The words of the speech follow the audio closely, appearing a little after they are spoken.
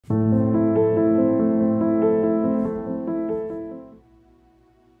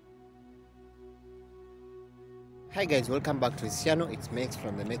Hi guys, welcome back to this channel. It's Mex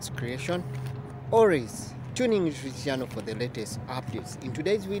from the Mex Creation. Always tuning into this channel for the latest updates. In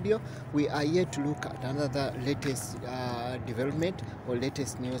today's video, we are here to look at another latest development or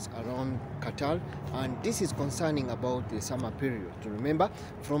latest news around Qatar, and this is concerning about the summer period. Remember,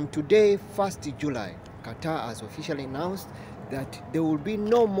 from today, 1st July, Qatar has officially announced that there will be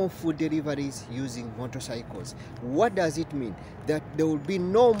no more food deliveries using motorcycles. What does it mean? That there will be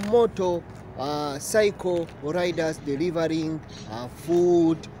no motorcycle riders delivering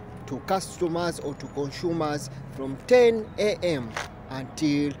food to customers or to consumers from 10 a.m.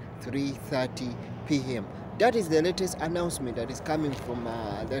 until 3:30 p.m. That is the latest announcement that is coming from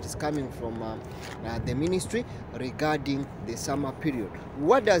the ministry regarding the summer period.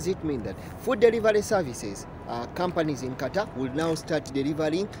 What does it mean? That food delivery services companies in Qatar will now start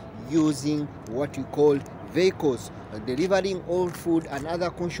delivering using what you call vehicles, delivering all food and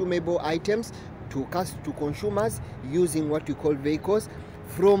other consumable items to consumers using what you call vehicles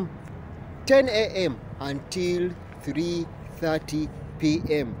from 10 a.m. until 3:30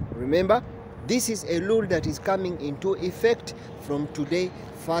 p.m. Remember, this is a rule that is coming into effect from today,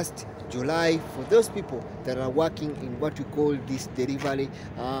 1st July, for those people that are working in what we call these delivery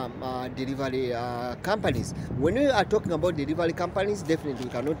companies. When we are talking about delivery companies, definitely we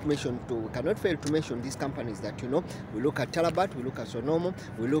cannot fail to mention these companies that we look at Talabat, we look at Sonomo,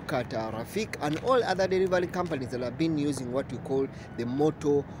 we look at Rafik, and all other delivery companies that have been using what we call the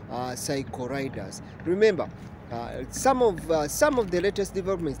motorcycle riders. Remember, some of the latest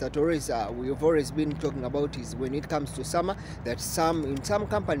developments that we have always been talking about is when it comes to summer, that in some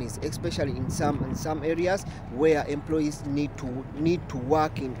companies, especially in some areas where employees need to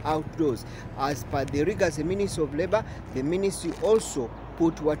work in outdoors, as per the rigors the Ministry of Labor, the ministry also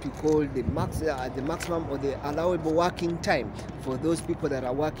put what we call the maximum or the allowable working time for those people that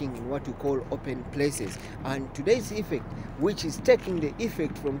are working in what we call open places. And today's effect, which is taking the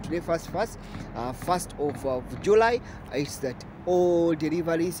effect from today, 1st of July, is that all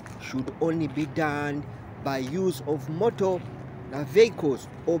deliveries should only be done by use of motor vehicles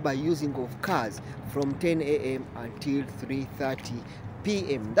or by using of cars from 10 a.m. until 3:30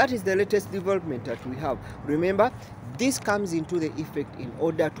 p.m. That is the latest development that we have. Remember, this comes into the effect in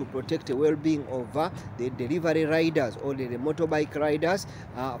order to protect the well-being of the delivery riders or the motorbike riders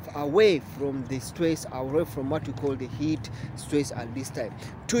away from the stress, away from what we call the heat stress at this time.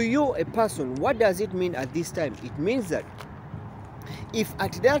 To you, a person, what does it mean at this time? It means that if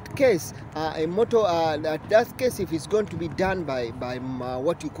at that case if it's going to be done by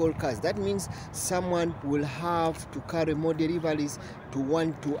what you call cars, that means someone will have to carry more deliveries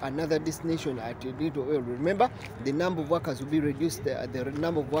to another destination at a little oil. Remember, the number of workers will be reduced. The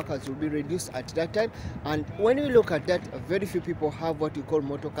number of workers will be reduced at that time. And when we look at that, very few people have what you call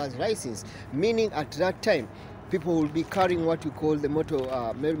motor cars license, meaning at that time people will be carrying what we call the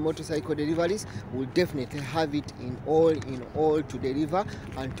motorcycle deliveries, will definitely have it in all to deliver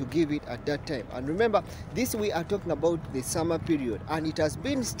and to give it at that time. And remember, this we are talking about the summer period, and it has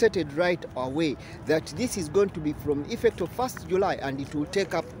been stated right away that this is going to be from effect of 1st July and it will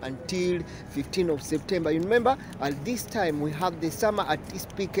take up until 15th of September. You remember, at this time we have the summer at its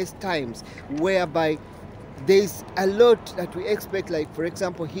peakest times, whereby there's a lot that we expect, like for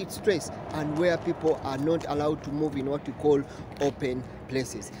example heat stress, and where people are not allowed to move in what we call open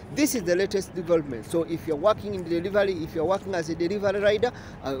places. This is the latest development. So if you're working in delivery, if you're working as a delivery rider,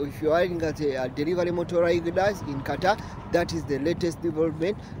 if you're working as a delivery motor riders in Qatar, that is the latest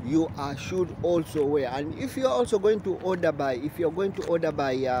development you should also wear. And if you're also going to order by this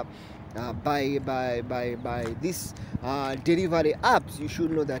delivery apps, you should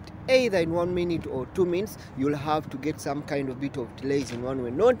know that either in 1 minute or 2 minutes you'll have to get some kind of bit of delays in one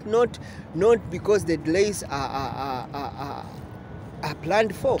way, not because the delays are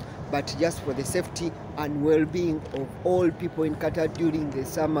planned for, but just for the safety and well-being of all people in Qatar during the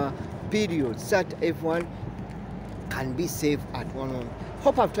summer period, so that everyone can be safe at one.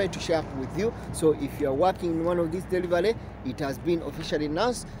 Hope I've tried to share with you. So if you are working in one of these delivery, it has been officially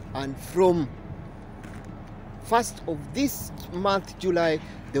announced, and from 1st of this month, July,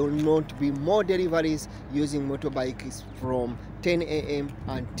 there will not be more deliveries using motorbikes from 10 a.m.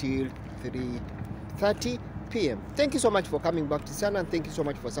 until 3:30 p.m. Thank you so much for coming back to this channel, and thank you so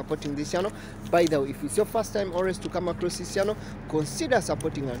much for supporting this channel. By the way, if it's your first time always to come across this channel, consider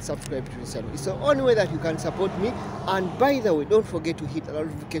supporting and subscribe to this channel. It's the only way that you can support me. And by the way, don't forget to hit the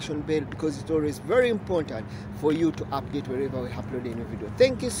notification bell, because it's always very important for you to update wherever we upload a new video.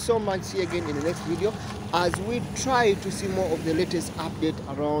 Thank you so much. See you again in the next video as we try to see more of the latest update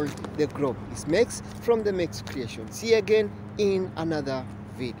around the globe. It's Mex from the Mex Creation. See you again in another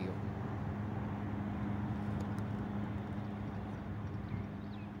video.